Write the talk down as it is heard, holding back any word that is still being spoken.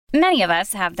Many of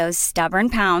us have those stubborn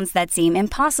pounds that seem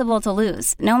impossible to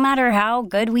lose, no matter how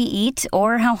good we eat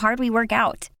or how hard we work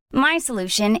out. My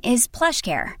solution is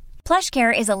PlushCare.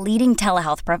 PlushCare is a leading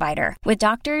telehealth provider with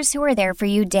doctors who are there for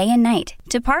you day and night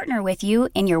to partner with you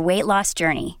in your weight loss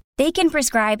journey. They can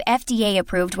prescribe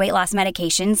FDA-approved weight loss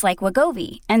medications like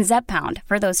Wegovy and Zepbound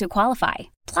for those who qualify.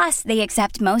 Plus, they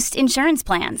accept most insurance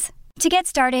plans. To get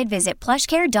started, visit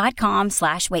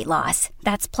plushcare.com/weightloss.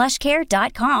 That's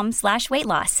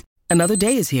plushcare.com/weightloss. Another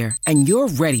day is here, and you're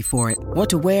ready for it. What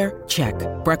to wear? Check.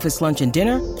 Breakfast, lunch, and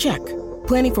dinner? Check.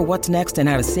 Planning for what's next and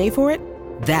how to save for it?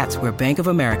 That's where Bank of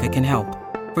America can help.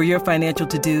 For your financial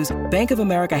to-dos, Bank of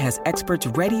America has experts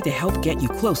ready to help get you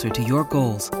closer to your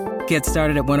goals. Get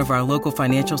started at one of our local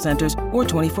financial centers or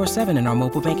 24/7 in our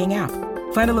mobile banking app.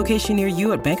 Find a location near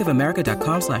you at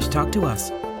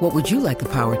bankofamerica.com/talktous. What would you like the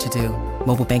power to do?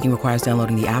 Mobile banking requires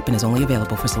downloading the app and is only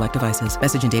available for select devices.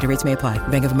 Message and data rates may apply.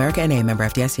 Bank of America N.A., member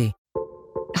FDIC.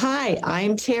 Hi,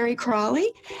 I'm Terry Cralle,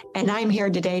 and I'm here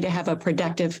today to have a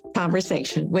productive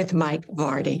conversation with Mike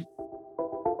Vardy.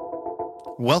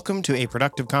 Welcome to A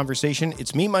Productive Conversation.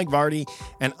 It's me, Mike Vardy,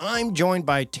 and I'm joined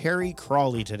by Terry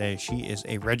Cralle today. She is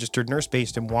a registered nurse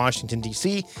based in Washington,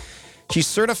 D.C. She's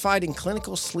certified in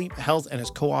clinical sleep health and has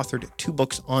co-authored 2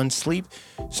 books on sleep,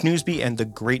 Snoozeby and The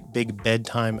Great Big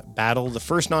Bedtime Battle, the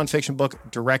first nonfiction book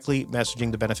directly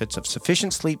messaging the benefits of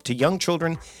sufficient sleep to young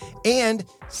children, and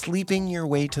Sleeping Your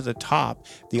Way to the Top,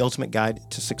 the ultimate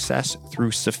guide to success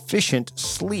through sufficient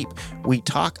sleep. We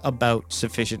talk about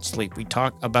sufficient sleep. We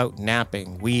talk about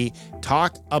napping. We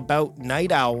talk about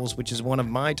night owls, which is one of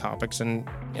my topics, and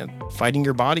fighting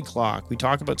your body clock. We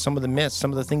talk about some of the myths,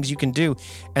 some of the things you can do,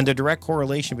 and the direct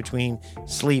correlation between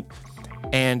sleep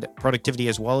and productivity,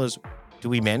 as well as, do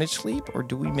we manage sleep or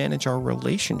do we manage our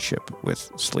relationship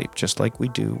with sleep, just like we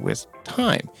do with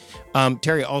time?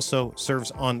 Terry also serves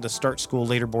on the Start School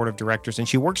Later Board of Directors, and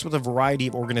she works with a variety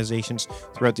of organizations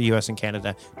throughout the U.S. and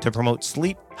Canada to promote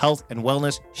sleep, health, and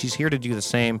wellness. She's here to do the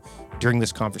same during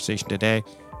this conversation today.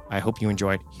 I hope you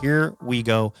enjoyed. Here we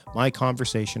go. My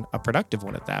conversation, a productive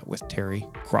one at that, with Terry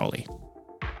Cralle.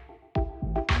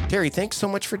 Terry, thanks so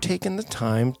much for taking the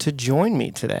time to join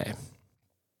me today.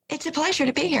 It's a pleasure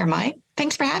to be here, Mike.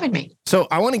 Thanks for having me. So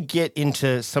I want to get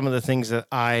into some of the things that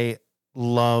I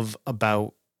love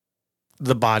about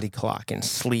the body clock and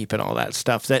sleep and all that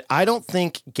stuff that I don't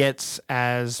think gets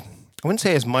as, I wouldn't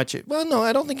say as much, well, no,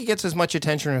 I don't think it gets as much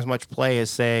attention or as much play as,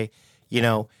 say,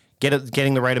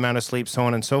 getting the right amount of sleep, so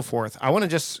on and so forth. I want to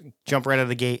just jump right out of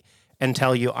the gate and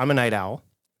tell you I'm a night owl.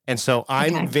 And so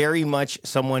I'm very much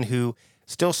someone who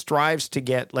still strives to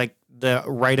get like the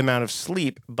right amount of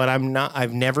sleep, but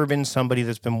I've never been somebody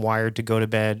that's been wired to go to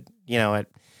bed, at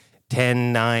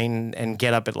 10, 9 and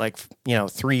get up at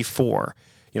 3, 4,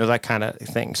 that kind of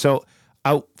thing. So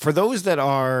for those that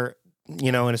are,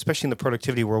 and especially in the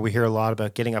productivity world, we hear a lot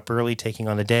about getting up early, taking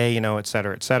on the day, et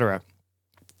cetera, et cetera.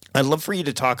 I'd love for you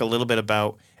to talk a little bit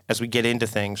about, as we get into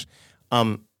things,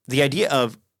 the idea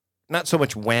of not so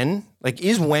much when,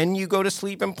 is when you go to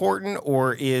sleep important,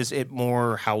 or is it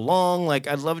more how long?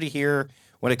 I'd love to hear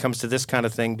when it comes to this kind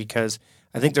of thing, because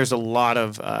I think there's a lot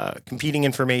of competing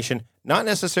information, not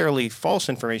necessarily false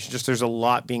information, just there's a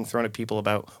lot being thrown at people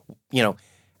about,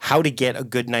 how to get a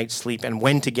good night's sleep and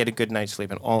when to get a good night's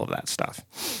sleep and all of that stuff.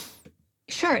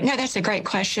 Sure. No, that's a great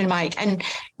question, Mike. And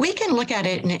we can look at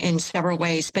it in several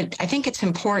ways, but I think it's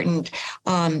important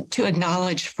to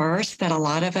acknowledge first that a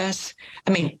lot of us,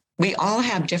 we all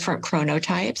have different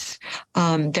chronotypes.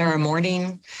 There are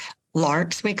morning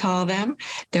larks, we call them.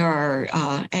 There are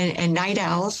and night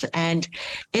owls, and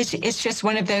it's just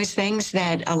one of those things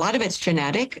that a lot of it's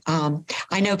genetic.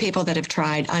 I know people that have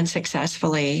tried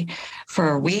unsuccessfully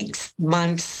for weeks,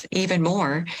 months, even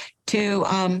more to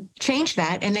change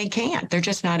that, and they can't. They're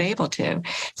just not able to.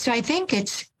 So I think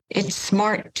it's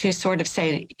smart to sort of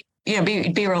say,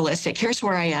 be realistic. Here's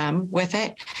where I am with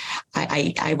it.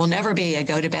 I will never be a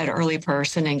go to bed early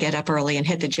person and get up early and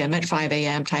hit the gym at 5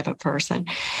 a.m. type of person.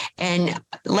 And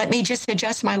let me just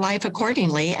adjust my life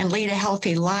accordingly and lead a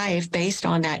healthy life based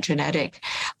on that genetic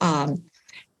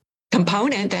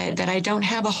component that I don't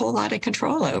have a whole lot of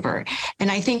control over.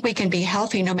 And I think we can be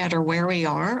healthy no matter where we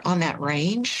are on that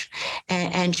range,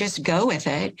 and just go with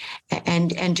it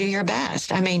and do your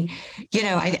best. I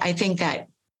think that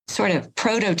sort of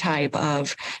prototype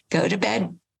of go to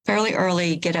bed fairly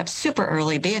early, get up super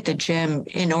early, be at the gym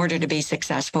in order to be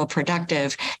successful,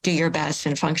 productive, do your best,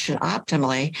 and function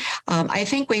optimally. I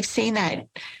think we've seen that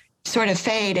sort of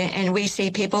fade, and we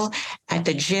see people at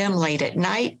the gym late at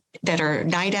night that are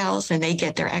night owls, and they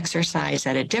get their exercise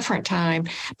at a different time,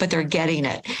 but they're getting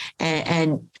it.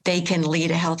 And they can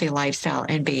lead a healthy lifestyle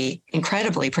and be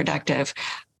incredibly productive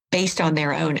based on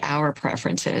their own hour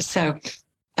preferences. So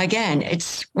again,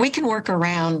 we can work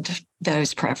around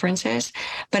those preferences,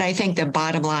 but I think the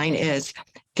bottom line is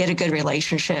get a good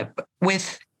relationship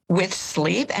with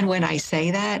sleep. And when I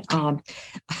say that,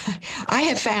 I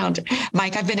have found,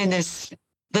 Mike, I've been in this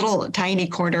little tiny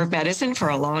corner of medicine for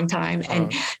a long time,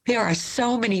 and there are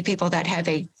so many people that have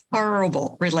a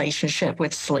horrible relationship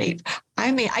with sleep.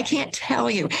 I mean, I can't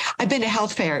tell you. I've been to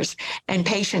health fairs, and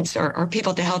patients or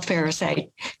people at the health fair say,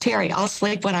 Terry, I'll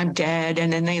sleep when I'm dead.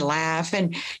 And then they laugh.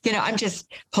 And, I'm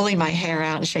just pulling my hair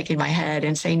out and shaking my head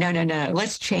and saying, no,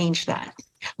 let's change that.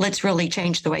 Let's really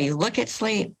change the way you look at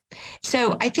sleep.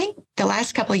 So I think the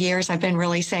last couple of years, I've been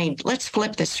really saying, let's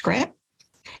flip the script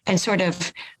and sort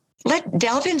of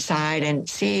delve inside and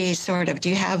see sort of, do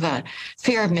you have a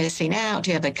fear of missing out? Do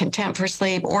you have a contempt for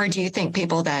sleep? Or do you think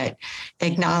people that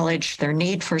acknowledge their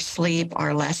need for sleep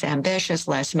are less ambitious,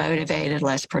 less motivated,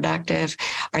 less productive?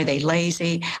 Are they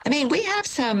lazy? I mean, we have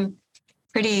some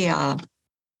pretty,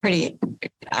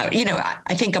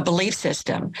 I think a belief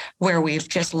system where we've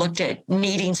just looked at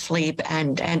needing sleep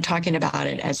and talking about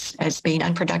it as being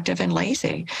unproductive and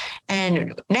lazy.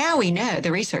 And now we know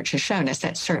the research has shown us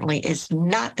that certainly is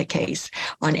not the case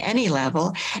on any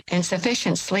level. And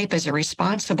sufficient sleep is a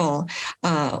responsible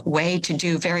way to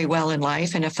do very well in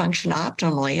life and to function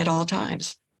optimally at all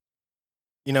times.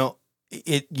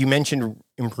 You mentioned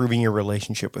improving your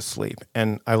relationship with sleep.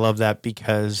 And I love that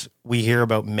because we hear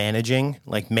about management,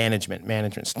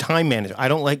 time management. I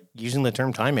don't like using the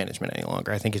term time management any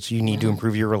longer. I think you need to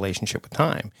improve your relationship with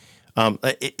time.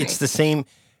 It's the same.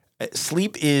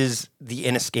 Sleep is the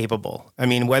inescapable. I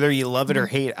mean, whether you love it or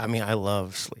hate it, I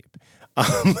love sleep.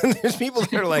 There's people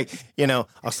that are like,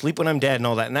 I'll sleep when I'm dead and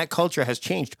all that. And that culture has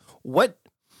changed.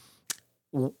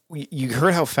 You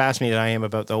heard how fascinated I am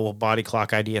about the whole body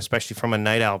clock idea, especially from a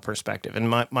night owl perspective. And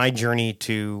my journey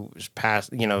to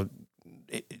past,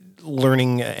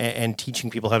 learning and teaching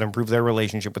people how to improve their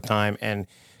relationship with time and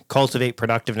cultivate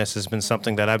productiveness has been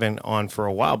something that I've been on for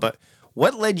a while. But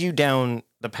what led you down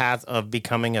the path of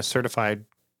becoming a certified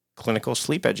clinical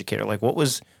sleep educator? Like, what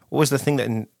was the thing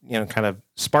that, kind of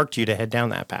sparked you to head down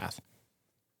that path?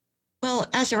 Well,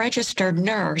 as a registered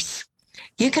nurse,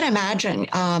 you can imagine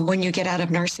when you get out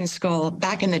of nursing school,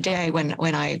 back in the day when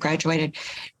I graduated,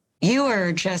 you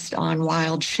were just on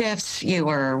wild shifts. You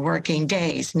were working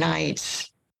days,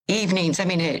 nights, evenings. I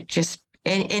mean, it just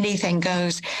anything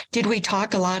goes. Did we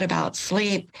talk a lot about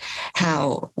sleep,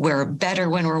 how we're better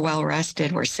when we're well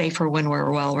rested, we're safer when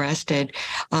we're well rested,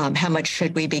 how much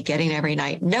should we be getting every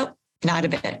night? Nope. Not a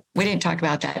bit. We didn't talk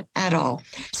about that at all.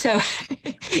 So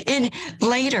a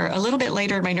little bit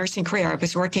later in my nursing career, I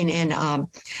was working on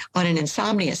an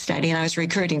insomnia study, and I was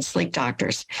recruiting sleep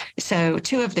doctors. So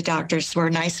 2 of the doctors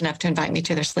were nice enough to invite me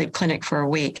to their sleep clinic for a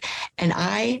week. And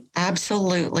I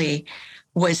absolutely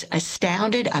was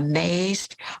astounded,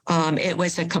 amazed. It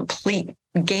was a complete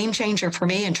game changer for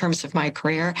me in terms of my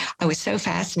career. I was so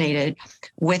fascinated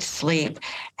with sleep,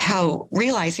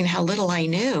 realizing how little I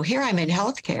knew. Here I'm in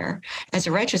healthcare as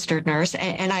a registered nurse,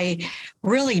 and I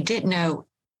really didn't know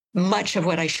much of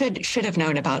what I should have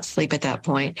known about sleep at that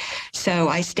point. So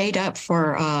I stayed up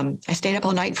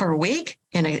all night for a week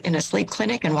in a sleep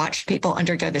clinic and watched people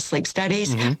undergo the sleep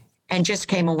studies. Mm-hmm. And just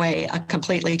came away a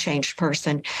completely changed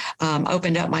person.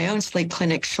 Opened up my own sleep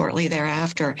clinic shortly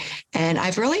thereafter. And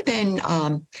I've really been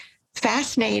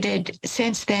fascinated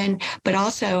since then, but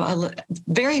also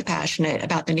very passionate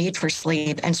about the need for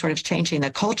sleep and sort of changing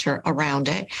the culture around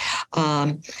it.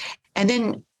 And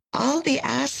then all the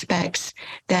aspects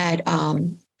that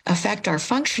affect our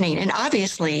functioning, and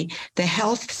obviously the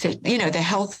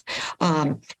health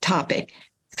topic.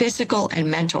 Physical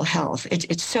and mental health.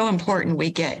 It's so important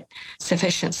we get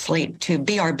sufficient sleep to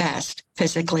be our best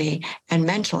physically and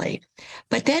mentally.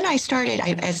 But then as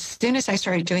soon as I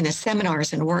started doing the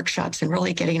seminars and workshops and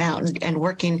really getting out and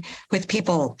working with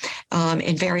people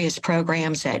in various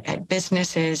programs at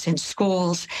businesses, in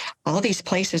schools, all these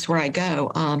places where I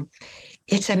go,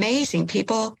 it's amazing.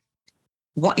 People,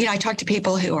 I talk to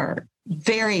people who are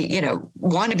very,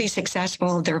 want to be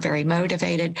successful. They're very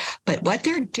motivated, but what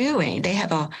they're doing, they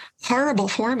have a horrible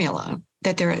formula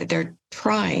that they're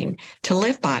trying to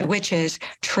live by, which is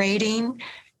trading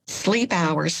sleep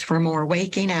hours for more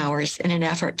waking hours in an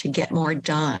effort to get more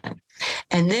done.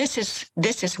 And this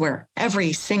is where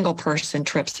every single person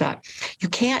trips up. You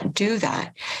can't do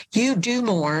that. You do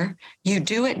more, you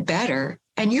do it better,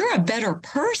 and you're a better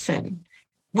person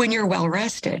when you're well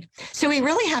rested. So we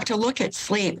really have to look at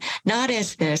sleep not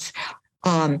as this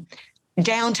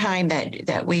downtime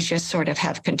that we just sort of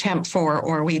have contempt for,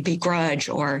 or we begrudge,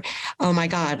 or, oh my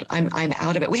God, I'm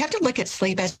out of it. We have to look at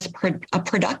sleep as a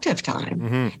productive time.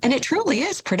 Mm-hmm. And it truly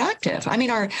is productive. I mean,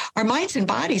 our minds and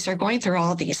bodies are going through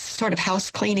all these sort of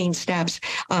house cleaning steps.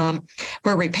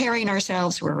 We're repairing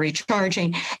ourselves, we're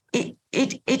recharging.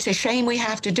 It's a shame we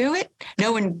have to do it.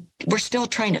 We're still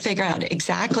trying to figure out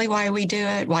exactly why we do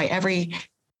it, why every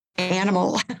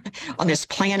animal on this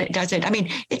planet does it. I mean,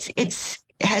 it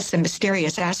has some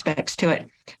mysterious aspects to it,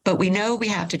 but we know we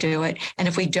have to do it. And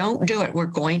if we don't do it, we're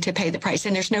going to pay the price,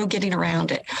 and there's no getting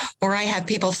around it. Or I have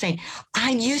people saying,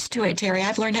 I'm used to it, Terry.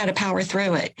 I've learned how to power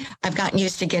through it. I've gotten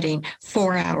used to getting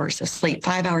 4 hours of sleep,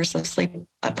 5 hours of sleep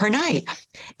per night.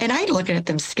 And I look at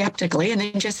them skeptically and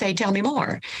then just say, tell me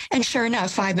more. And sure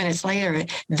enough, 5 minutes later,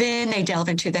 then they delve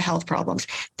into the health problems.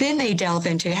 Then they delve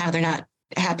into how they're not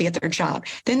happy at their job.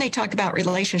 Then they talk about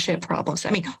relationship problems.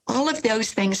 I mean, all of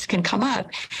those things can come up,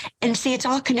 and see, it's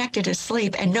all connected to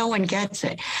sleep, and no one gets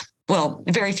it. Well,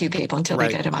 very few people until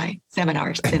they go to my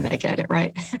seminars, then they get it,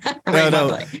 right?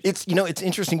 No. It's, it's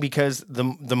interesting because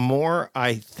the more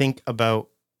I think about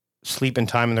sleep and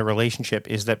time in the relationship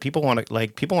is that people want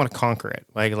to conquer it.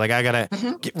 Like I gotta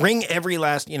ring every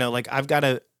last, I've got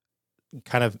to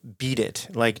kind of beat it.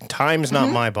 Like, time's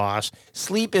not my boss.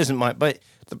 Sleep isn't but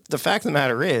the fact of the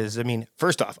matter is, I mean,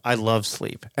 first off, I love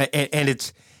sleep. And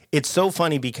it's so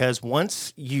funny because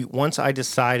once I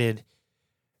decided,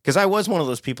 because I was one of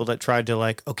those people that tried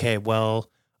to okay, well,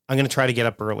 I'm going to try to get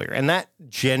up earlier. And that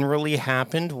generally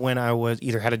happened when I was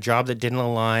either had a job that didn't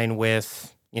align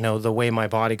with, the way my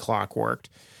body clock worked.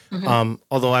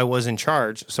 Although I was in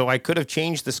charge. So I could have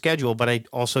changed the schedule, but I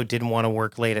also didn't want to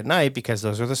work late at night because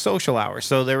those are the social hours.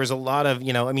 So there was a lot of,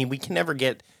 we can never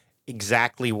get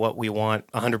exactly what we want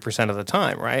 100% of the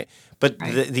time, right? But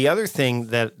the other thing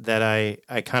that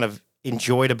I kind of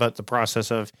enjoyed about the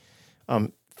process of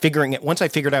figuring it, once I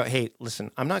figured out, hey,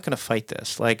 listen, I'm not going to fight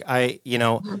this. Like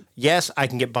yes, I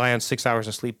can get by on 6 hours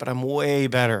of sleep, but I'm way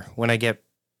better when I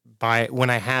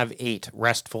have 8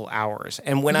 restful hours.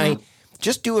 And when I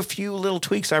just do a few little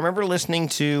tweaks. I remember listening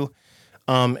to,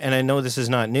 and I know this is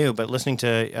not new, but listening to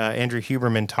Andrew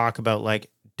Huberman talk about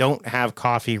don't have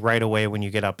coffee right away when you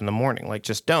get up in the morning.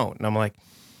 Just don't. And I'm like,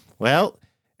 well,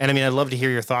 and I mean, I'd love to hear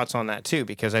your thoughts on that too,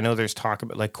 because I know there's talk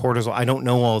about cortisol. I don't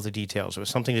know all the details. It was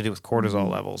something to do with cortisol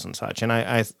levels and such. And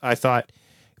I thought,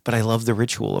 but I love the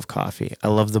ritual of coffee. I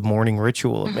love the morning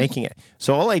ritual of making it.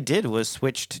 So all I did was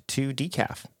switched to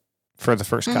decaf for the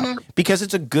first cup, because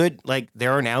it's a good,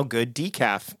 there are now good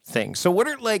decaf things. So what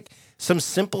are some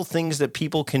simple things that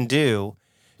people can do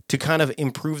to kind of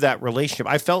improve that relationship?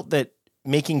 I felt that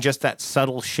making just that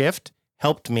subtle shift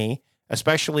helped me,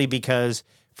 especially because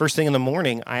first thing in the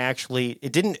morning,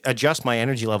 it didn't adjust my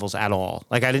energy levels at all.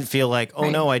 I didn't feel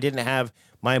no, I didn't have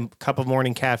my cup of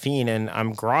morning caffeine and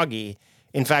I'm groggy.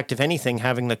 In fact, if anything,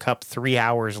 having the cup 3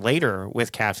 hours later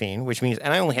with caffeine, which means,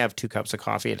 and I only have 2 cups of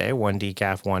coffee a day, 1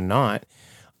 decaf, 1 not,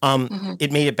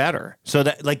 it made it better. So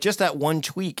that just that one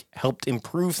tweak helped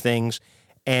improve things.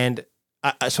 And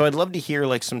so I'd love to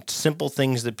hear some simple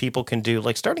things that people can do,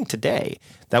 starting today,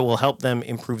 that will help them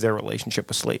improve their relationship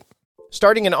with sleep.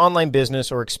 Starting an online business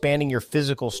or expanding your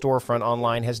physical storefront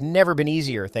online has never been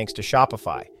easier thanks to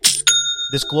Shopify.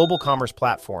 This global commerce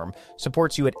platform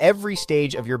supports you at every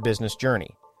stage of your business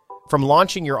journey. From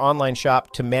launching your online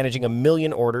shop to managing 1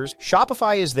 million orders,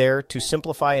 Shopify is there to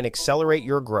simplify and accelerate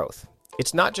your growth.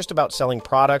 It's not just about selling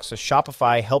products, so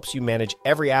Shopify helps you manage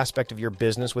every aspect of your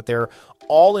business with their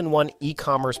all-in-one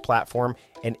e-commerce platform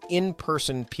and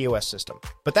in-person POS system.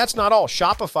 But that's not all.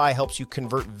 Shopify helps you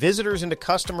convert visitors into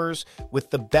customers with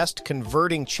the best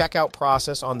converting checkout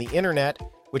process on the internet,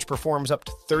 which performs up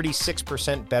to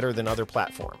 36% better than other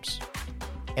platforms.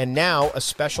 And now, a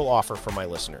special offer for my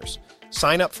listeners.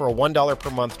 Sign up for a $1 per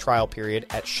month trial period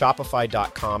at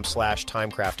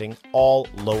shopify.com/timecrafting, all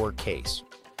lowercase.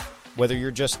 Whether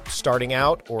you're just starting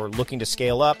out or looking to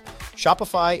scale up,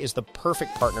 Shopify is the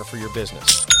perfect partner for your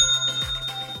business.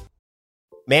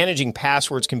 Managing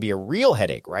passwords can be a real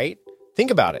headache, right?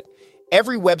 Think about it.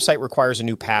 Every website requires a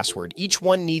new password. Each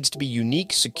one needs to be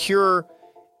unique, secure,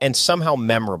 and somehow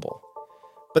memorable.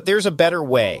 But there's a better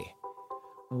way.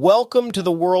 Welcome to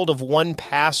the world of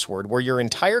 1Password, where your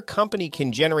entire company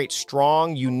can generate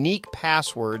strong, unique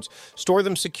passwords, store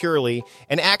them securely,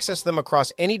 and access them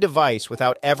across any device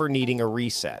without ever needing a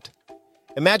reset.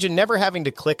 Imagine never having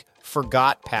to click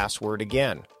Forgot Password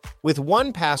again. With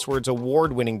 1Password's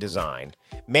award-winning design,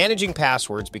 managing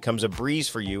passwords becomes a breeze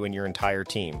for you and your entire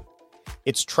team.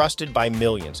 It's trusted by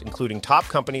millions, including top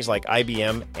companies like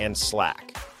IBM and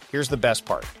Slack. Here's the best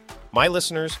part. My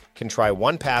listeners can try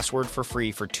 1Password for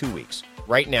free for 2 weeks.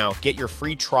 Right now, get your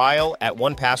free trial at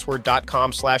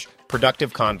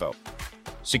onepassword.com/productiveconvo.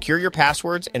 Secure your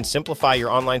passwords and simplify your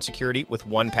online security with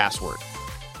 1Password.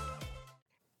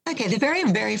 Okay, the very,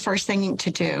 very first thing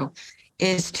to do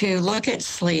is to look at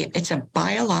sleep. It's a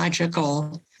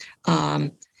biological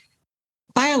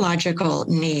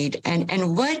need. And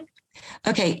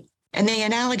the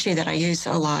analogy that I use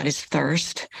a lot is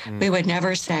thirst. We would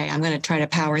never say, I'm going to try to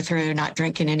power through not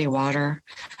drinking any water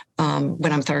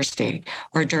when I'm thirsty,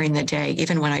 or during the day,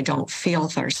 even when I don't feel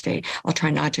thirsty, I'll try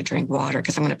not to drink water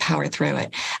because I'm going to power through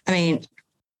it. I mean,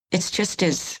 it's just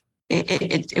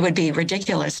it would be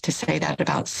ridiculous to say that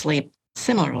about sleep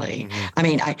similarly. I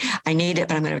mean, I need it,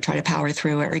 but I'm going to try to power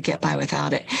through it or get by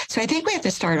without it. So I think we have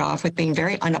to start off with being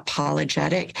very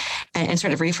unapologetic and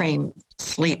sort of reframe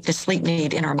sleep, the sleep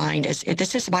need in our mind as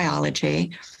this is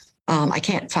biology. I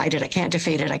can't fight it. I can't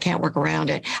defeat it. I can't work around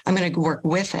it. I'm going to work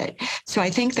with it. So I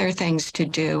think there are things to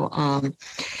do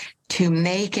to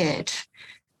make it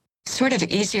sort of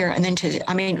easier. And then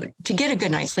to get a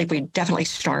good night's sleep, we definitely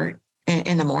start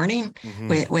in the morning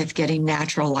with getting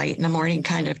natural light in the morning,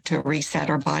 kind of to reset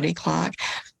our body clock.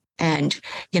 And,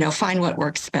 find what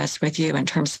works best with you in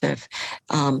terms of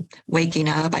waking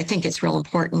up. I think it's real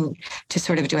important to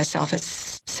sort of do a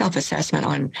self-assessment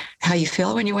on how you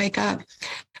feel when you wake up.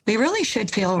 We really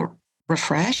should feel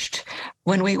refreshed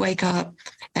when we wake up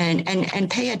and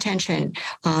pay attention.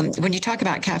 When you talk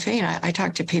about caffeine, I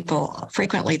talk to people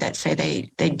frequently that say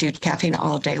they do caffeine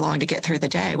all day long to get through the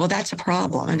day. Well, that's a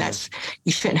problem. And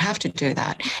you shouldn't have to do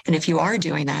that. And if you are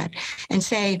doing that, and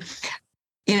say,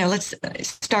 let's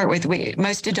start with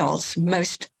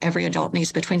every adult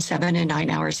needs between 7 and 9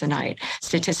 hours a night.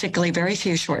 Statistically, very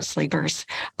few short sleepers,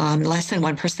 less than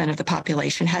 1% of the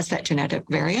population has that genetic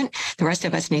variant. The rest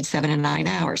of us need 7 and 9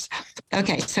 hours.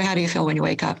 Okay, so how do you feel when you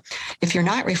wake up? If you're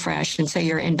not refreshed and say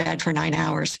you're in bed for 9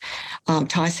 hours,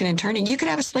 tossing and turning, you could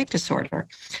have a sleep disorder.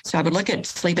 So I would look at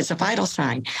sleep as a vital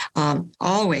sign.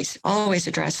 Always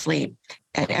address sleep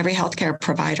at every healthcare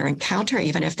provider encounter.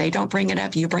 Even if they don't bring it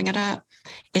up, you bring it up.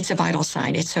 It's a vital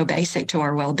sign. It's so basic to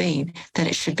our well-being that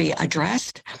it should be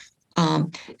addressed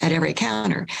at every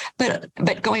counter. But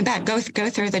going back, go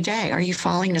through the day. Are you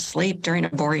falling asleep during a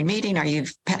boring meeting? Are you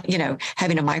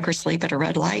having a microsleep at a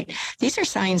red light? These are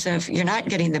signs of you're not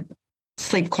getting the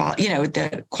sleep quality,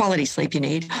 the quality sleep you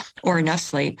need, or enough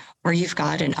sleep, or you've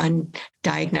got an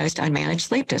undiagnosed, unmanaged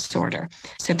sleep disorder.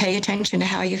 So pay attention to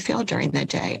how you feel during the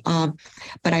day.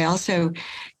 But I also,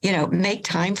 make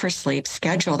time for sleep,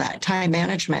 schedule that time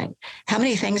management. How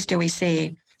many things do we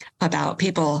see about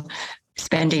people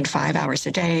spending 5 hours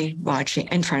a day watching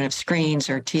in front of screens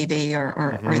or TV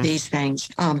or these things.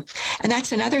 And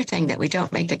that's another thing that we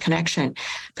don't make the connection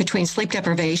between sleep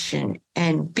deprivation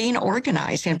and being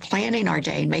organized and planning our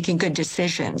day, making good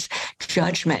decisions,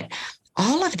 judgment.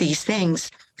 All of these things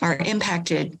are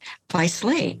impacted by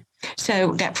sleep.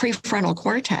 So that prefrontal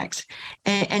cortex,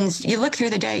 and you look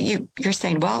through the day, you're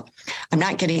saying, well, I'm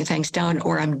not getting things done,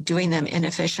 or I'm doing them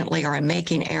inefficiently, or I'm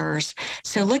making errors.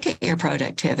 So look at your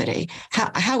productivity.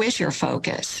 How is your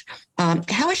focus?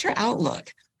 How is your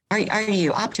outlook? Are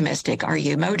you optimistic? Are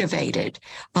you motivated?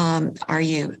 Are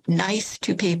you nice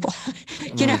to people?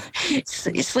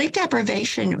 Sleep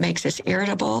deprivation makes us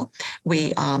irritable.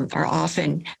 We are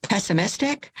often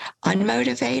pessimistic,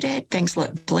 unmotivated. Things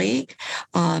look bleak.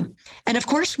 And of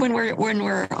course, when we're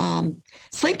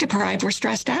sleep deprived, we're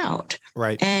stressed out.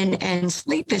 Right. And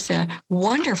sleep is a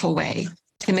wonderful way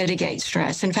to mitigate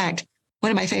stress. In fact,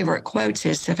 one of my favorite quotes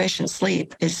is sufficient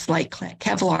sleep is like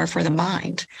Kevlar for the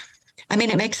mind. I mean,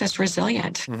 it makes us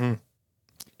resilient. So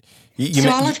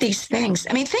all of these things,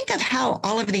 think of how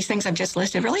all of these things I've just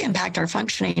listed really impact our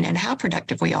functioning and how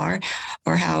productive we are,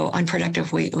 or how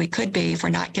unproductive we could be if we're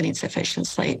not getting sufficient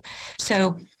sleep.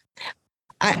 So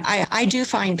I do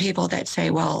find people that say,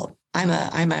 well,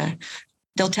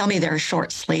 they'll tell me they're a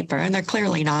short sleeper, and they're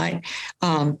clearly not,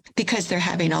 because they're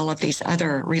having all of these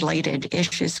other related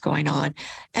issues going on.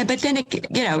 But then,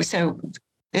 so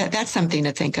that's something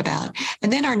to think about.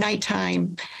 And then our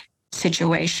nighttime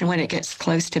situation, when it gets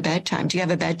close to bedtime, do you have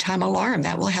a bedtime alarm?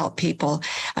 That will help people.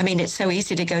 It's so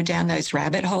easy to go down those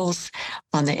rabbit holes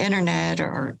on the internet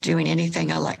or doing anything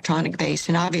electronic based.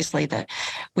 And obviously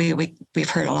we've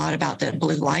heard a lot about the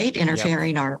blue light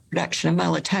interfering our production of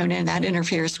melatonin. That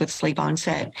interferes with sleep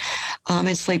onset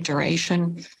and sleep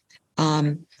duration.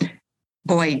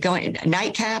 boy, going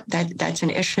nightcap, that's an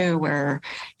issue where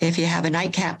if you have a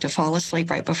nightcap to fall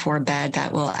asleep right before bed,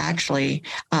 that will actually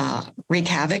wreak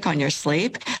havoc on your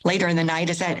sleep. Later in the night,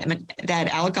 as that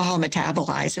alcohol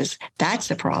metabolizes,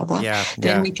 that's a problem. Yeah,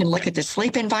 Then we can look at the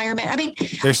sleep environment. I mean,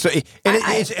 there's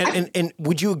and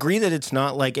would you agree that it's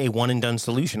not like a one and done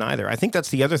solution either? I think that's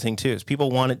the other thing too, is people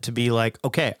want it to be like,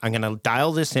 okay, I'm going to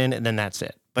dial this in and then that's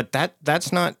it. But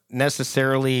that's not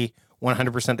necessarily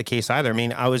 100% the case either. I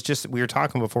mean, we were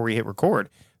talking before we hit record,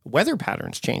 weather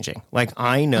patterns changing. Like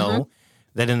I know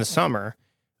that in the summer,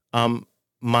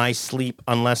 my sleep,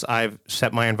 unless I've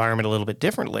set my environment a little bit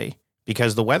differently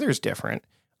because the weather's different,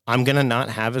 I'm going to not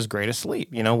have as great a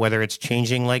sleep, whether it's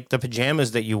changing like the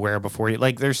pajamas that you wear before you,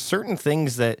 like there's certain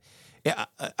things that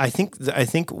I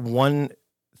think one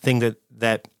thing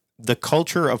that the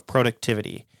culture of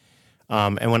productivity,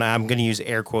 and when I'm going to use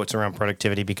air quotes around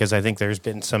productivity, because I think there's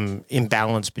been some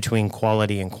imbalance between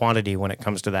quality and quantity when it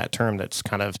comes to that term that's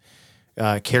kind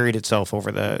of carried itself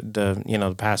over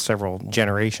the past several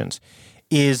generations,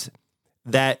 is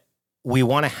that we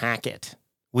want to hack it.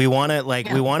 We want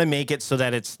to make it so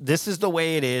that this is the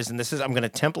way it is, and I'm going to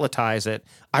templatize it.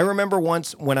 I remember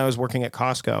once when I was working at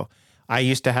Costco, I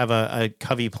used to have a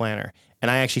Covey planner, and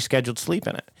I actually scheduled sleep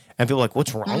in it. And people are like,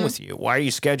 what's wrong with you? Why are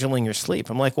you scheduling your sleep?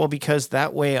 I'm like, well, because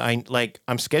that way I'm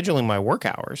scheduling my work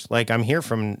hours. Like I'm here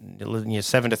from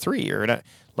 7 to 3 or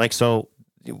like, so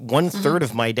 1/3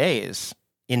 of my day is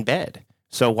in bed.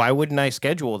 So why wouldn't I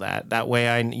schedule that? That way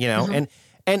and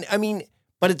I mean,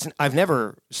 but I've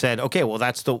never said, okay, well,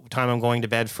 that's the time I'm going to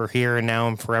bed for here and now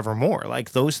and forevermore.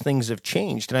 Like those things have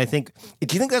changed. And I think,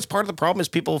 do you think that's part of the problem is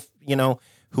people,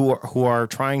 who are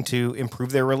trying to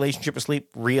improve their relationship with sleep,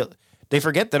 they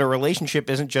forget that a relationship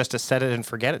isn't just a set it and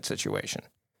forget it situation.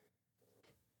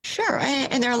 Sure.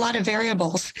 And there are a lot of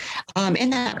variables in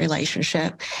that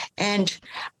relationship. And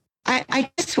I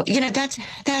just,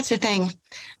 that's the thing.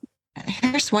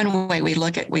 Here's one way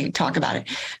we talk about it.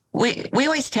 We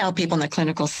always tell people in the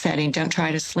clinical setting, don't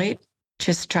try to sleep.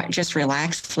 Just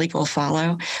relax, sleep will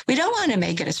follow. We don't want to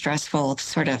make it a stressful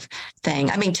sort of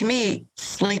thing. I mean, to me,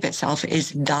 sleep itself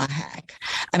is the hack.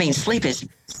 I mean, sleep is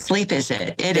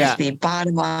it. It is the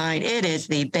bottom line. It is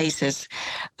the basis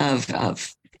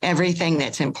of everything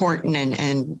that's important,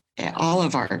 and all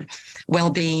of our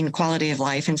well-being, quality of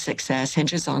life, and success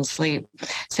hinges on sleep.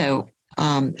 So,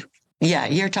 yeah,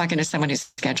 you're talking to someone who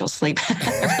schedules sleep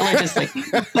religiously.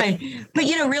 But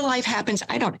real life happens.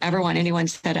 I don't ever want anyone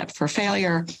set up for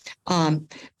failure.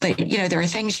 But there are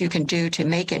things you can do to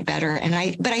make it better.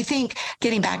 But I think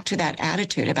getting back to that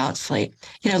attitude about sleep,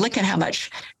 look at how much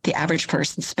the average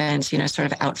person spends,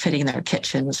 sort of outfitting their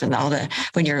kitchens and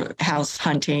when you're house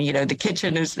hunting, the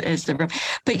kitchen is the room.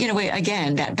 But,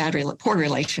 again, that poor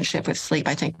relationship with sleep,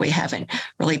 I think we haven't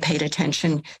really paid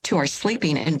attention to our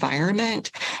sleeping environment.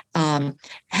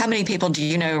 How many people do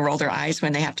you know roll their eyes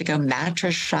when they have to go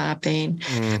mattress shopping?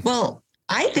 Well,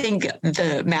 I think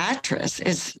the mattress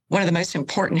is one of the most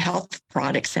important health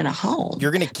products in a home.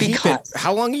 You're going to keep it.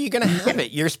 How long are you going to have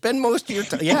it? You spend most of your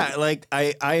time. Yeah, like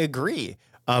I agree.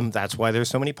 That's why there's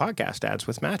so many podcast ads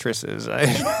with mattresses.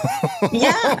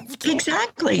 Yeah,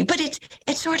 exactly. But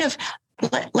it's sort of,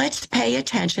 let's pay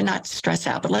attention, not stress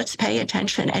out, but let's pay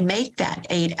attention and make that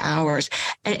 8 hours,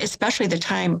 especially the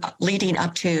time leading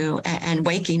up to and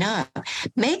waking up,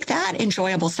 make that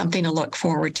enjoyable, something to look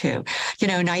forward to.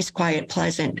 Nice, quiet,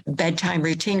 pleasant bedtime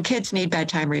routine. Kids need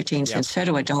bedtime routines, and so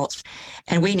do adults.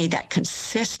 And we need that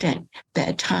consistent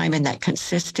bedtime and that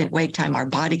consistent wake time. Our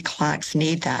body clocks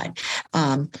need that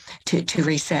to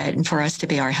reset and for us to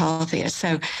be our healthiest.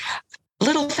 So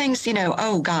little things,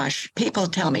 oh gosh, people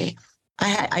tell me,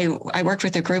 I worked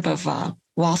with a group of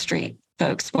Wall Street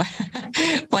folks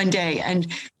one day, and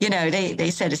they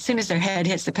said as soon as their head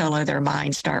hits the pillow, their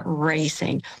minds start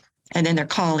racing, and then they're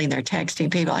calling, they're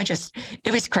texting people.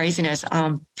 It was craziness.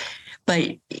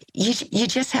 But you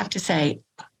just have to say,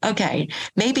 okay,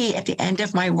 maybe at the end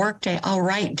of my workday, I'll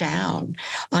write down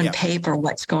on paper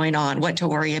what's going on, what to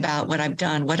worry about, what I've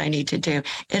done, what I need to do.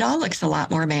 It all looks a lot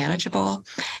more manageable.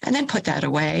 And then put that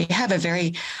away. Have a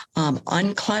very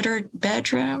uncluttered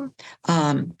bedroom,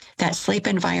 that sleep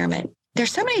environment.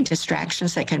 There's so many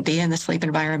distractions that can be in the sleep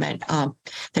environment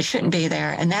that shouldn't be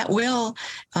there. And that will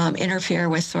interfere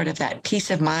with sort of that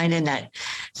peace of mind and that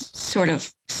sort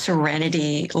of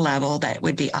serenity level that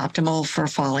would be optimal for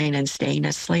falling and staying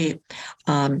asleep.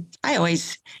 I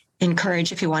always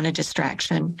encourage, if you want a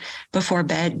distraction before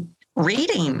bed,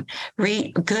 reading.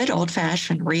 Good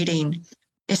old-fashioned reading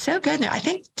is so good. I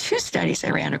think 2 studies I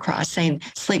ran across saying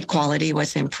sleep quality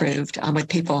was improved with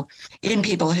people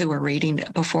who were reading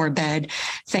before bed.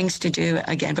 Things to do,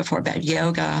 again, before bed: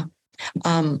 yoga,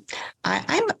 Um,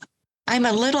 I'm I'm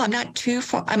not too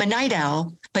far. I'm a night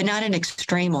owl, but not an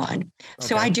extreme one.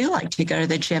 So Okay. I do like to go to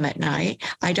the gym at night.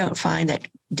 I don't find that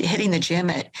hitting the gym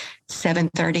at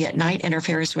 7:30 at night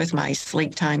interferes with my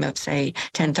sleep time of say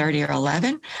 10:30 or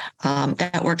 11.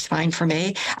 That works fine for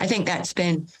me. I think that's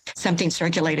been something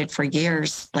circulated for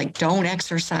years. Like, don't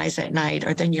exercise at night,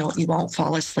 or then you won't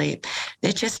fall asleep.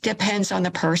 It just depends on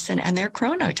the person and their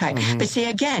chronotype. Mhm. But see,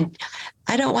 again,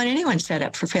 I don't want anyone set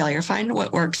up for failure. Find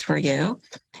what works for you,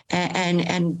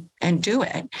 and do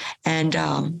it, and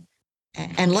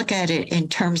look at it in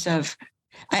terms of.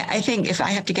 I think if I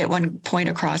have to get one point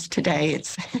across today,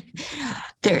 it's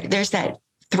there's that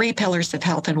 3 pillars of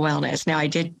health and wellness. Now, I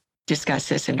did discuss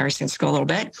this in nursing school a little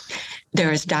bit.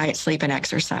 There is diet, sleep, and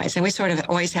exercise, and we sort of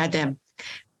always had them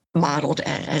modeled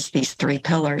as these 3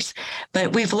 pillars.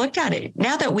 But we've looked at it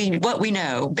now that what we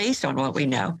know, based on what we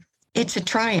know. It's a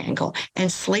triangle, and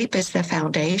sleep is the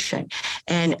foundation.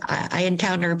 And I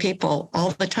encounter people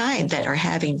all the time that are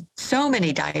having so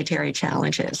many dietary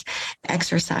challenges,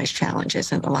 exercise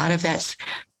challenges, and a lot of that's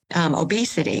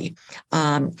obesity,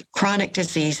 chronic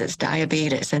diseases,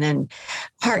 diabetes, and then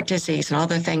heart disease, and all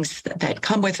the things that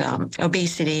come with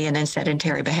obesity, and then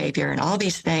sedentary behavior, and all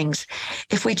these things.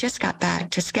 If we just got back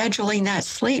to scheduling that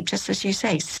sleep, just as you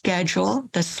say, schedule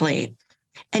the sleep,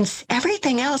 and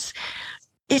everything else.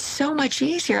 It's so much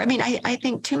easier. I mean, I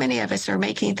think too many of us are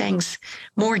making things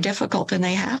more difficult than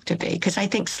they have to be, because I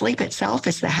think sleep itself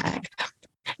is the hack.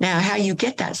 Now, how you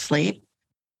get that sleep,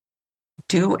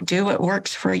 do what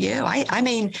works for you. I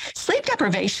mean, sleep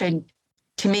deprivation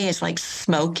to me is like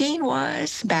smoking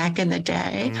was back in the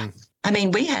day. I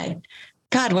mean,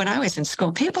 when I was in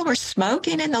school, people were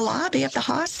smoking in the lobby of the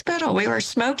hospital. We were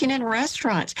smoking in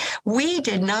restaurants. We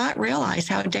did not realize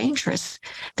how dangerous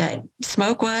that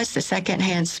smoke was, the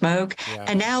secondhand smoke. Yeah.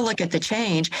 And now look at the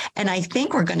change. And I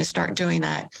think we're going to start doing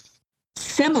that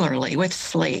similarly with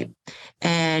sleep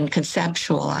and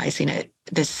conceptualizing it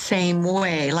the same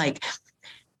way. Like,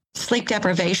 sleep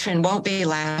deprivation won't be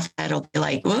laughed at. It'll be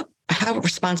like, whoop. How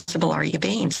responsible are you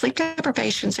being? Sleep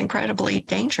deprivation is incredibly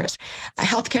dangerous.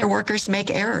 Healthcare workers make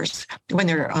errors when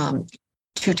they're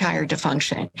too tired to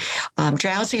function.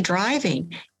 Drowsy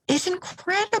driving is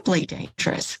incredibly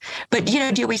dangerous. But,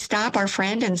 do we stop our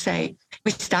friend and say,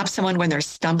 we stop someone when they're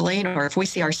stumbling, or if we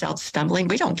see ourselves stumbling,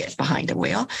 we don't get behind the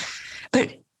wheel.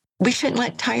 But we shouldn't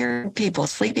let tired people,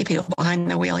 sleepy people behind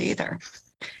the wheel either.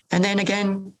 And then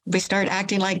again, we start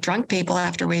acting like drunk people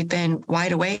after we've been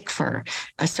wide awake for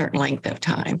a certain length of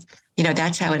time.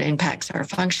 That's how it impacts our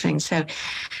functioning. So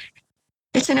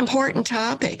it's an important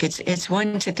topic. It's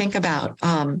one to think about,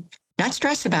 not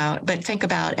stress about, but think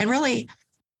about and really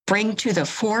bring to the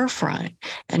forefront.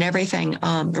 And everything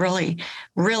really,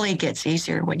 really gets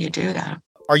easier when you do that.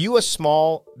 Are you a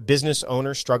small business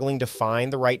owner struggling to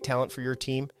find the right talent for your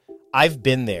team? I've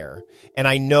been there, and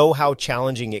I know how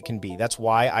challenging it can be. That's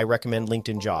why I recommend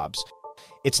LinkedIn Jobs.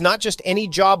 It's not just any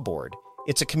job board.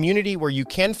 It's a community where you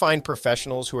can find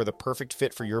professionals who are the perfect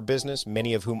fit for your business,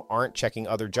 many of whom aren't checking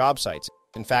other job sites.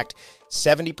 In fact,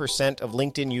 70% of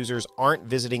LinkedIn users aren't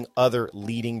visiting other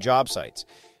leading job sites,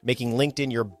 making LinkedIn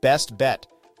your best bet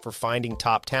for finding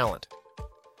top talent.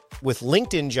 With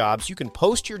LinkedIn Jobs, you can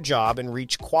post your job and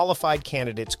reach qualified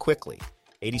candidates quickly.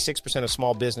 86% of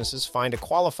small businesses find a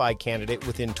qualified candidate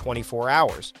within 24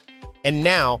 hours. And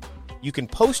now you can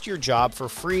post your job for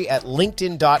free at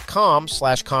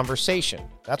linkedin.com/conversation.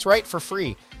 That's right, for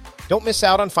free. Don't miss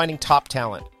out on finding top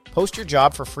talent. Post your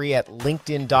job for free at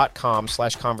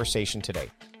linkedin.com/conversation today.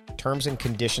 Terms and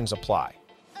conditions apply.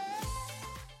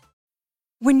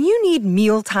 When you need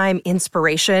mealtime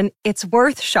inspiration, it's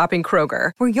worth shopping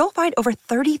Kroger, where you'll find over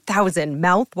 30,000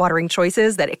 mouth-watering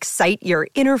choices that excite your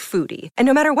inner foodie. And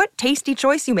no matter what tasty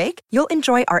choice you make, you'll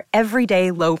enjoy our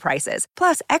everyday low prices,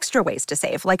 plus extra ways to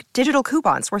save, like digital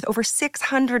coupons worth over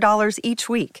 $600 each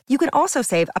week. You can also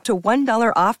save up to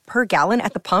 $1 off per gallon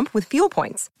at the pump with fuel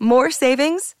points. More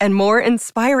savings and more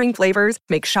inspiring flavors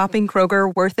make shopping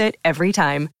Kroger worth it every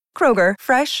time. Kroger,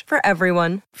 fresh for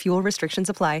everyone. Fuel restrictions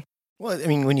apply. Well, I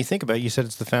mean, when you think about it, you said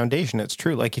it's the foundation. It's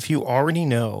true. Like, if you already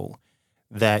know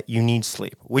that you need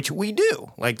sleep, which we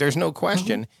do, like, there's no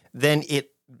question, then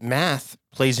math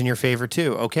plays in your favor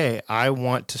too. Okay, I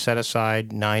want to set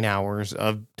aside 9 hours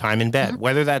of time in bed,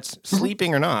 whether that's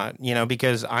sleeping or not,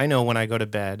 because I know when I go to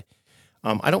bed,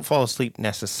 I don't fall asleep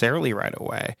necessarily right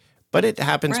away, but it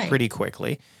happens pretty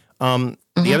quickly. The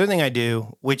other thing I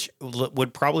do, which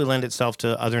would probably lend itself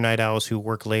to other night owls who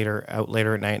work out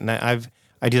later at night, and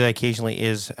I do that occasionally,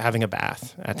 is having a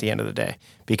bath at the end of the day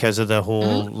because of the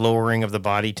whole lowering of the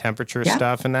body temperature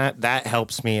stuff, and that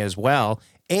helps me as well.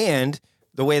 And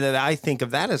the way that I think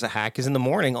of that as a hack is in the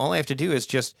morning, all I have to do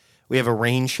is we have a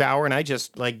rain shower, and I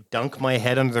just like dunk my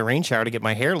head under the rain shower to get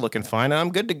my hair looking fine, and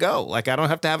I'm good to go. Like, I don't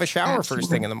have to have a shower Absolutely.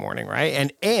 first thing in the morning, right?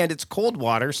 And it's cold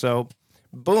water, so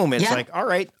boom, it's like, all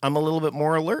right, I'm a little bit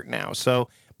more alert now. So,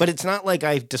 but it's not like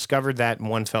I've discovered that in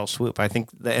one fell swoop. I think,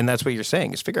 and that's what you're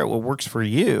saying, is figure out what works for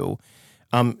you.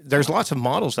 There's lots of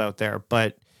models out there,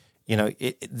 but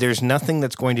there's nothing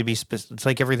that's going to be specific. It's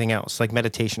like everything else, like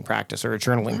meditation practice or a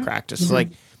journaling practice. Like,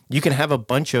 you can have a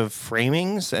bunch of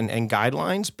framings and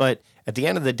guidelines, but at the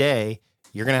end of the day,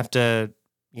 you're gonna have to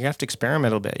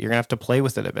experiment a little bit. You're gonna have to play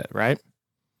with it a bit, right?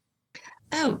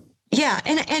 Oh, yeah.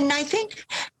 And I think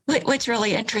what's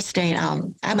really interesting,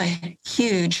 I'm a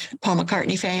huge Paul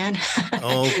McCartney fan.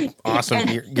 Oh, awesome.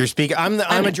 You're speaking.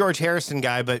 I'm a George Harrison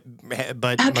guy, but okay.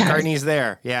 McCartney's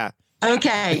there. Yeah.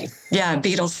 Okay. Yeah.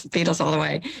 Beatles all the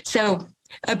way. So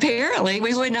apparently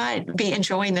we would not be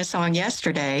enjoying the song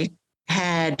yesterday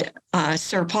had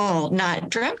Sir Paul not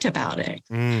dreamt about it.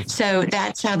 So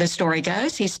that's how the story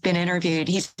goes. He's been interviewed.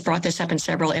 He's brought this up in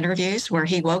several interviews where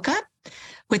he woke up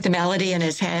with the melody in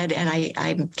his head. And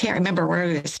I can't remember where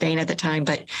he was staying at the time,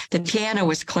 but the piano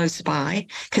was close by,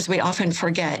 because we often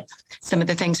forget some of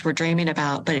the things we're dreaming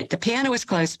about. But the piano was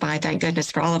close by, thank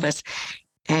goodness for all of us.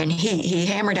 And he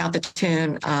hammered out the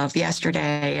tune of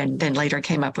Yesterday, and then later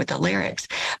came up with the lyrics.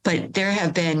 But there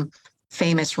have been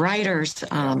famous writers,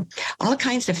 all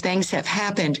kinds of things have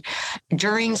happened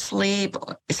during sleep.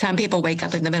 Some people wake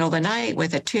up in the middle of the night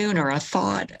with a tune or a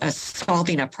thought,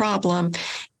 solving a problem,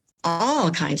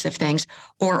 all kinds of things,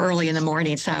 or early in the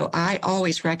morning. So I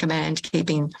always recommend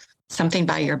keeping something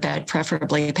by your bed,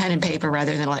 preferably pen and paper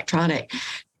rather than electronic.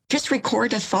 Just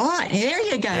record a thought. There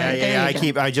you go.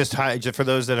 I just for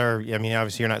those that are, I mean,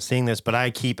 obviously you're not seeing this, but I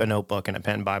keep a notebook and a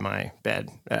pen by my bed.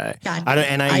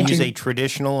 I use a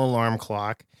traditional alarm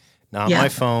clock, not my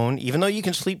phone, even though you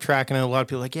can sleep track. And a lot of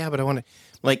people are like, yeah, but I want to,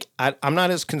 like, I'm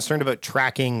not as concerned about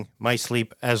tracking my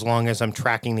sleep as long as I'm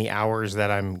tracking the hours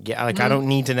that I'm I don't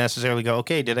need to necessarily go,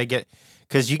 okay,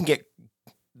 because you can get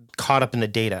caught up in the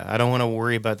data. I don't want to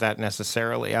worry about that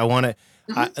necessarily. I want to,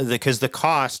 because the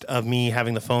cost of me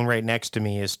having the phone right next to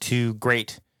me is too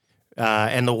great.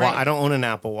 And I don't own an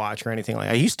Apple Watch or anything like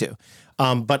I used to.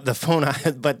 But the phone,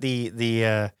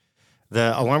 the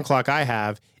alarm clock I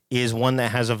have is one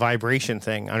that has a vibration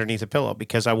thing underneath the pillow,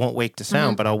 because I won't wake to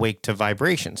sound, but I'll wake to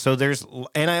vibration. So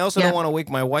and I also don't want to wake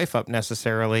my wife up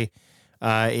necessarily.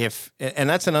 And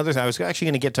that's another thing. I was actually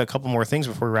going to get to a couple more things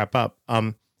before we wrap up.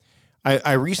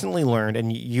 I recently learned,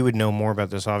 and you would know more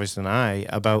about this obviously than I,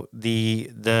 about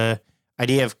the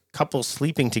idea of couples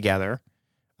sleeping together.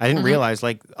 I didn't realize,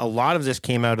 like, a lot of this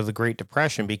came out of the Great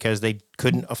Depression because they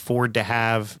couldn't afford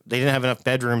to they didn't have enough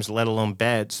bedrooms, let alone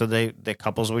beds. So the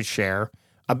couples would share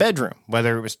a bedroom,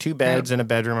 whether it was two beds in a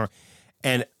bedroom.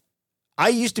 And I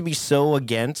used to be so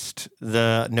against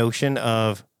the notion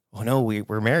of, oh no,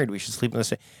 we're married, we should sleep in the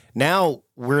same. Now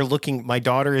we're looking, my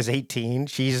daughter is 18.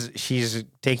 She's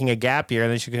taking a gap year,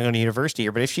 and then she's going to go to university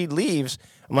here. But if she leaves,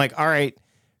 I'm like, all right,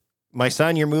 my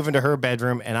son, you're moving to her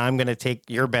bedroom, and I'm going to take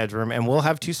your bedroom, and we'll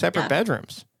have two separate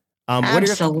bedrooms.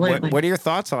 Absolutely. What are your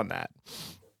thoughts on that?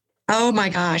 Oh my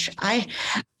gosh.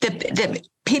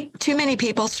 Too many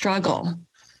people struggle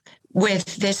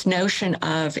with this notion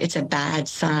of it's a bad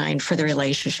sign for the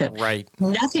relationship. Right.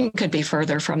 Nothing could be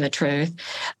further from the truth.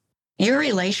 Your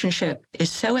relationship is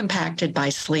so impacted by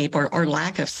sleep or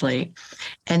lack of sleep,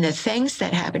 and the things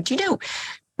that happen.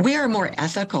 We are more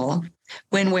ethical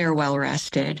when we're well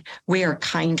rested. We are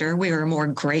kinder. We are more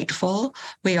grateful.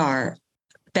 We are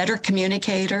better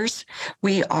communicators.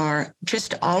 We are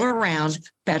just all around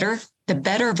the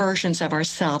better versions of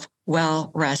ourselves,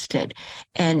 well rested.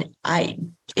 And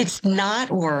it's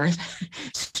not worth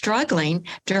struggling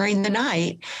during the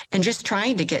night and just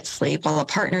trying to get sleep while a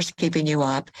partner's keeping you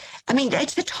up. I mean,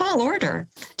 it's a tall order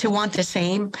to want the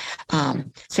same,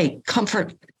 say,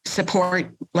 comfort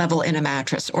support level in a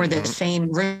mattress, or the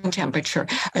same room temperature,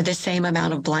 or the same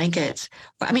amount of blankets.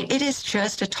 I mean, it is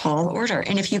just a tall order.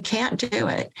 And if you can't do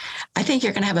it, I think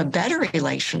you're going to have a better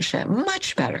relationship,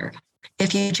 much better,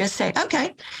 if you just say,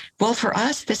 okay, well, for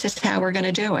us, this is how we're going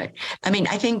to do it. I mean,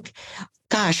 I think,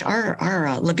 gosh,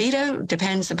 our libido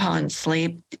depends upon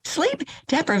sleep. Sleep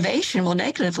deprivation will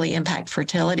negatively impact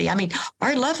fertility. I mean,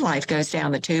 our love life goes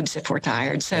down the tubes if we're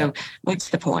tired. So what's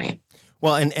the point?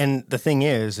 Well, and the thing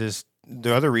is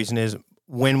the other reason is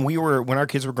when our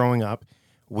kids were growing up,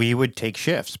 we would take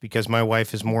shifts, because my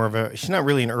wife is she's not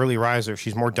really an early riser.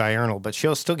 She's more diurnal, but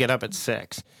she'll still get up at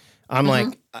 6. I'm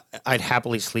like, I'd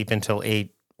happily sleep until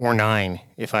 8 or 9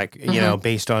 if I,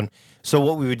 based on, so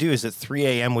what we would do is at 3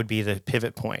 a.m. would be the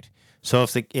pivot point. So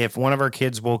if one of our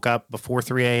kids woke up before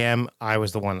 3 a.m., I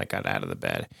was the one that got out of the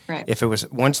bed. Right. If it was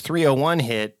once 3:01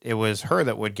 hit, it was her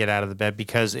that would get out of the bed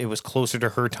because it was closer to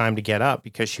her time to get up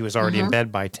because she was already in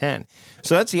bed by 10.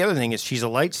 So that's the other thing is she's a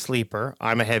light sleeper.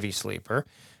 I'm a heavy sleeper.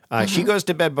 She goes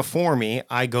to bed before me.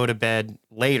 I go to bed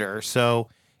later. So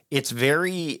it's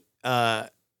very,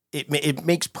 it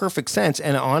makes perfect sense.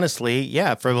 And honestly,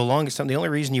 yeah, for the longest time, the only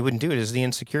reason you wouldn't do it is the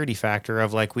insecurity factor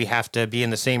of like, we have to be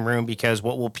in the same room because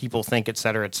what will people think, et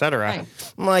cetera, et cetera. Right.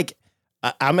 I'm like,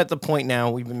 I'm at the point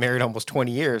now, we've been married almost 20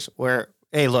 years where,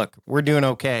 hey, look, we're doing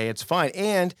okay. It's fine.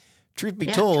 And truth be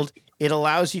told, it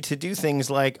allows you to do things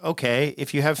like, okay,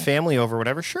 if you have family over or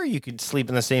whatever, sure, you could sleep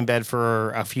in the same bed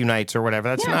for a few nights or whatever.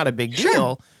 That's not a big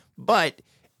deal, but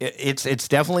it's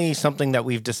definitely something that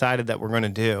we've decided that we're going to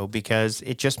do because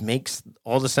it just makes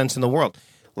all the sense in the world.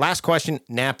 Last question,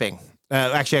 napping.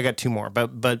 Actually, I got two more,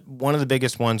 but one of the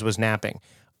biggest ones was napping.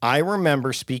 I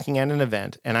remember speaking at an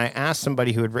event, and I asked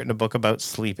somebody who had written a book about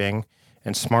sleeping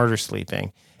and smarter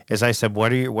sleeping, as I said,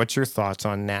 what's your thoughts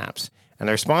on naps? And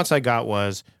the response I got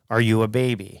was, are you a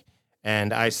baby?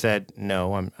 And I said,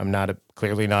 no, I'm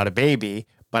clearly not a baby,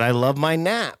 but I love my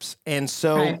naps. And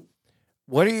so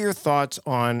what are your thoughts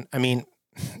on, I mean,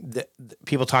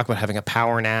 people talk about having a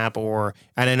power nap and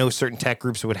I know certain tech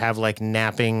groups would have like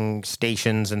napping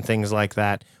stations and things like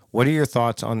that. What are your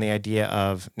thoughts on the idea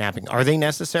of napping? Are they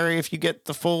necessary if you get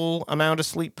the full amount of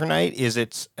sleep per night? Is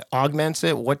it augments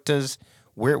it? Where does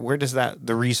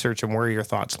the research and where are your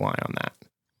thoughts lie on that?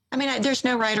 I mean, there's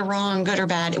no right or wrong, good or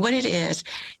bad. What it is,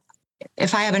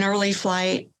 if I have an early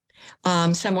flight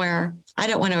somewhere, I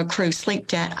don't want to accrue sleep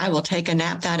debt. I will take a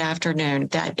nap that afternoon.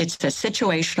 That it's a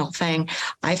situational thing.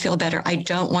 I feel better. I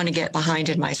don't want to get behind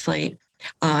in my sleep.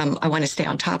 I want to stay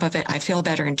on top of it. I feel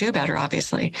better and do better,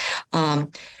 obviously.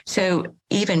 So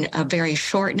even a very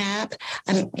short nap,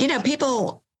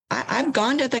 people, I've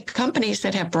gone to the companies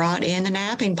that have brought in the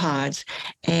napping pods,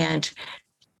 and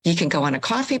you can go on a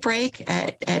coffee break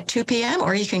at 2 p.m.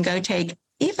 or you can go take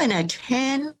even a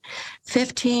 10,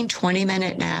 15,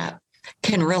 20-minute nap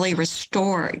can really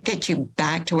get you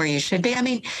back to where you should be. I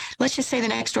mean, let's just say the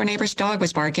next door neighbor's dog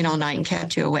was barking all night and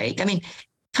kept you awake. I mean,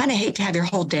 kind of hate to have your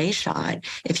whole day shot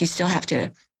if you still have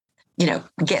to,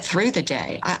 get through the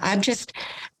day. I'm just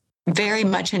very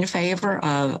much in favor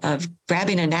of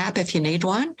grabbing a nap if you need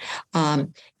one.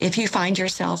 If you find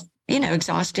yourself,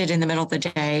 exhausted in the middle of the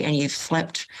day and you've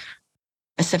slept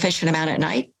a sufficient amount at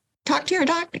night, talk to your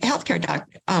healthcare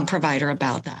provider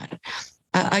about that.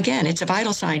 Again, it's a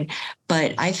vital sign,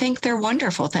 but I think they're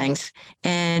wonderful things.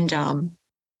 And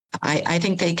I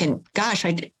think they can,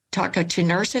 I talk to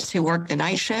nurses who work the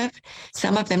night shift.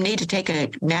 Some of them need to take a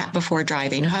nap before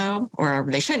driving home, or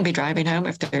they shouldn't be driving home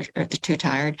if they're too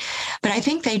tired. But I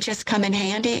think they just come in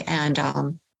handy.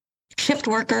 And shift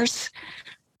workers,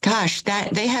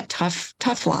 they have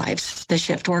tough lives, the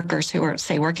shift workers who are,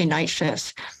 say, working night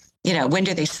shifts. When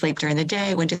do they sleep during the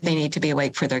day? When do they need to be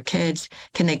awake for their kids?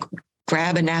 Can they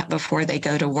grab a nap before they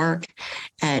go to work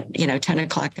at, 10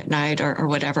 o'clock at night or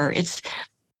whatever?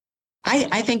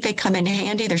 I think they come in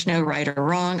handy. There's no right or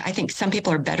wrong. I think some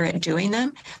people are better at doing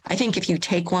them. I think if you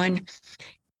take one,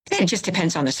 it just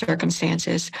depends on the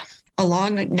circumstances. A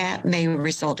long nap may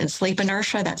result in sleep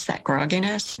inertia. That's that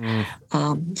grogginess.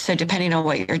 So depending on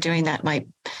what you're doing, that might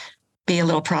be a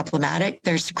little problematic.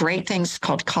 There's great things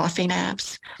called coffee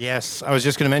naps. Yes, I was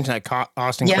just going to mention that.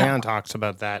 Austin Kleon talks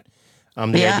about that.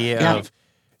 The idea of,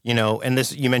 and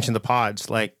this, you mentioned the pods,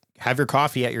 like have your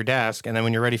coffee at your desk, and then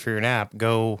when you're ready for your nap,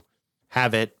 go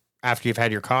have it after you've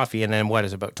had your coffee, and then what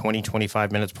is it, about 20,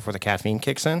 25 minutes before the caffeine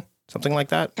kicks in? Something like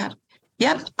that? Yeah.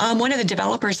 Yep. One of the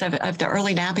developers of the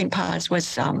early napping pods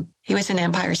was, he was in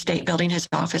Empire State building his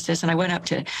offices, and I went up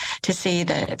to see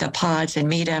the pods and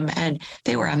meet him, and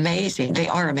they were amazing. They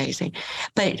are amazing.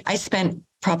 But I spent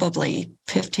probably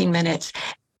 15 minutes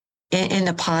in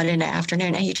the pod in the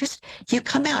afternoon, and you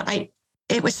come out.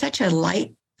 It was such a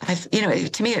light,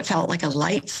 to me, it felt like a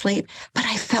light sleep, but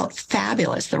I felt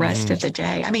fabulous the rest of the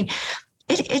day. I mean,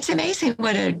 it's amazing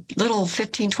what a little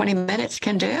 15, 20 minutes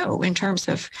can do in terms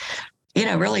of,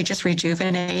 really just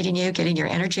rejuvenating you, getting your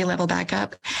energy level back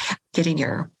up, getting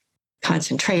your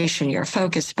concentration, your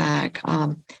focus back.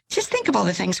 Just think of all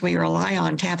the things we rely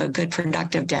on to have a good,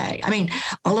 productive day. I mean,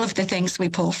 all of the things we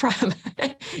pull from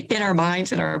in our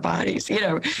minds and our bodies,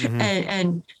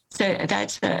 and so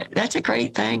that's a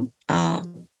great thing.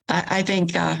 I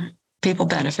think people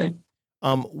benefit.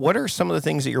 What are some of the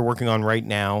things that you're working on right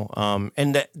now?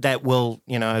 And that will,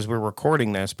 as we're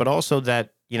recording this, but also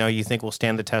that, you think will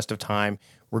stand the test of time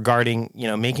regarding,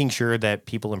 making sure that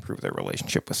people improve their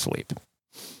relationship with sleep?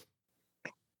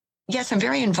 Yes, I'm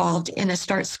very involved in the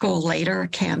Start School Later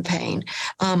campaign.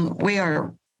 We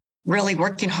are really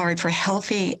working hard for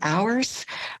healthy hours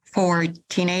for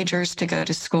teenagers to go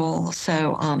to school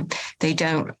so they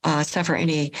don't suffer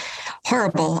any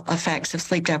horrible effects of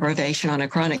sleep deprivation on a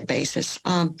chronic basis.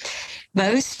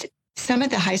 Some of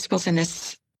the high schools in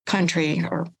this country,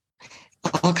 or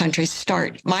all countries,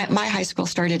 my high school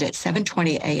started at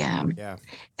 7:20 a.m. Yeah.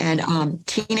 And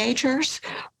teenagers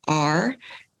are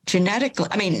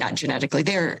not genetically,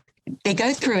 they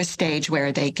go through a stage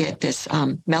where they get this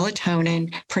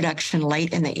melatonin production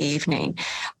late in the evening.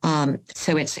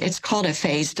 So it's called a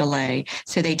phase delay.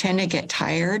 So they tend to get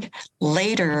tired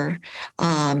later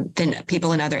than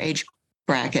people in other age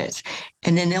brackets,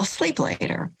 and then they'll sleep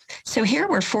later. So here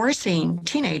we're forcing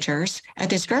teenagers at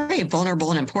this very vulnerable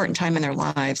and important time in their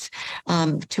lives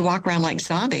to walk around like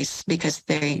zombies because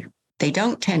they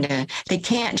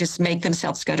can't just make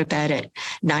themselves go to bed at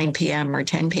 9 p.m. or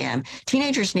 10 p.m.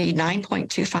 Teenagers need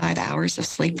 9.25 hours of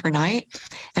sleep per night.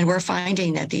 And we're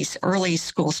finding that these early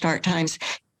school start times,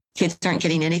 kids aren't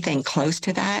getting anything close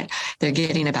to that. They're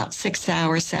getting about 6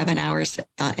 hours, 7 hours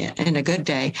in a good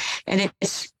day. And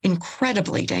it's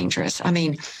incredibly dangerous. I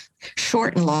mean,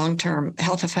 short and long-term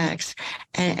health effects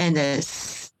and the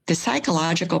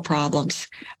psychological problems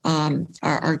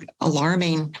are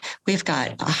alarming. We've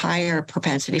got a higher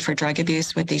propensity for drug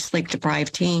abuse with these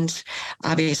sleep-deprived teens.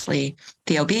 Obviously,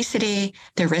 the obesity,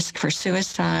 the risk for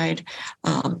suicide,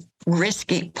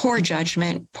 risky, poor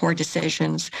judgment, poor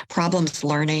decisions, problems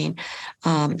learning,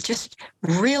 just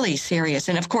really serious.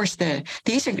 And of course,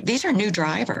 these are new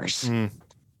drivers.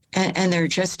 And they're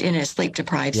just in a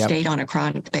sleep-deprived state on a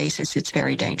chronic basis. It's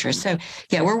very dangerous. So,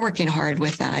 yeah, we're working hard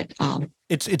with that.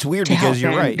 It's weird because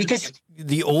you're right. Because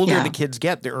the older the kids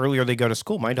get, the earlier they go to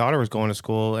school. My daughter was going to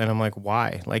school, and I'm like,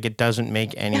 why? Like, it doesn't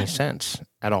make any sense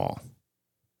at all.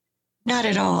 Not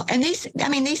at all. And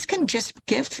these can just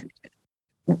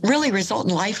really result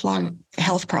in lifelong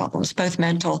health problems, both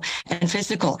mental and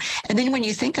physical. And then when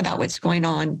you think about what's going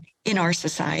on in our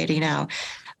society now,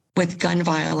 with gun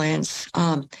violence,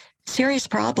 serious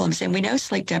problems. And we know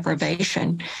sleep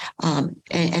deprivation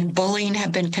and bullying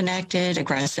have been connected,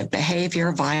 aggressive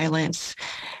behavior, violence,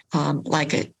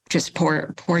 just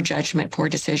poor judgment, poor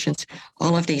decisions,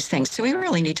 all of these things. So we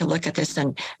really need to look at this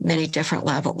on many different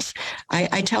levels.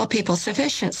 I tell people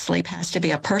sufficient sleep has to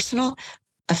be a personal,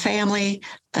 a family,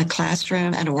 a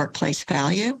classroom, and a workplace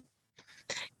value.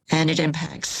 And it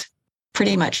impacts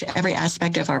pretty much every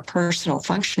aspect of our personal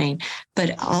functioning,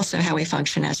 but also how we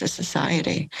function as a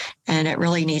society. And it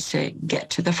really needs to get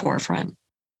to the forefront.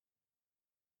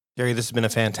 Gary, this has been a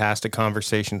fantastic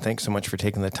conversation. Thanks so much for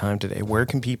taking the time today. Where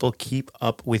can people keep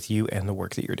up with you and the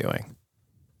work that you're doing?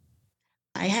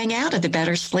 I hang out at the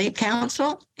Better Sleep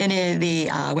Council, and the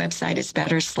website is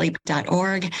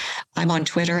bettersleep.org. I'm on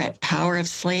Twitter at Power of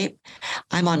Sleep.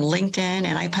 I'm on LinkedIn,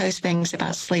 and I post things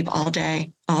about sleep all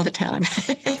day, all the time.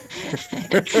 So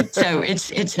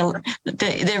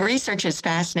the research is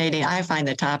fascinating. I find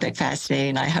the topic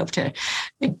fascinating. I hope to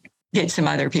get some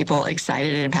other people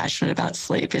excited and passionate about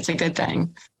sleep. It's a good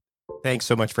thing. Thanks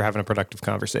so much for having a productive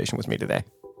conversation with me today.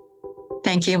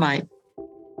 Thank you, Mike.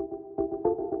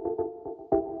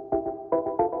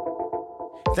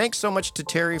 Thanks so much to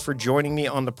Terry for joining me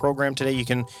on the program today. You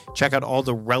can check out all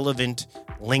the relevant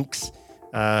links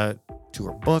to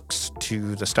her books,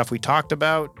 to the stuff we talked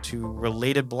about, to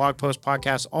related blog posts,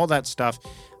 podcasts, all that stuff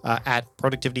at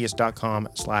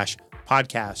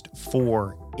productivityist.com/podcast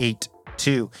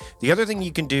 482. The other thing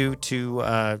you can do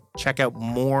to check out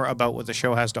more about what the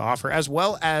show has to offer, as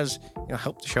well as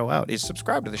help the show out, is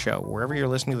subscribe to the show. Wherever you're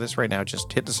listening to this right now,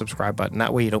 just hit the subscribe button.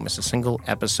 That way you don't miss a single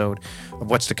episode of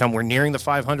what's to come. We're nearing the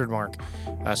 500 mark,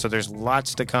 so there's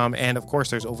lots to come. And of course,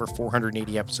 there's over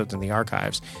 480 episodes in the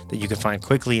archives that you can find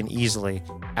quickly and easily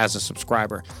as a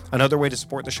subscriber. Another way to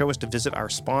support the show is to visit our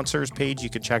sponsors page. You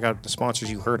can check out the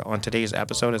sponsors you heard on today's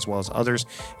episode, as well as others,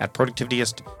 at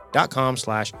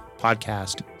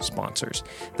productivityist.com/podcast sponsors.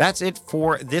 That's it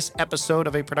for this episode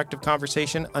of A Productive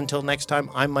Conversation. Until next time,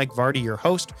 I'm Mike Vardy, your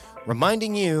host,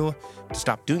 reminding you to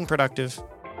stop doing productive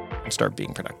and start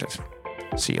being productive.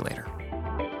 See you later.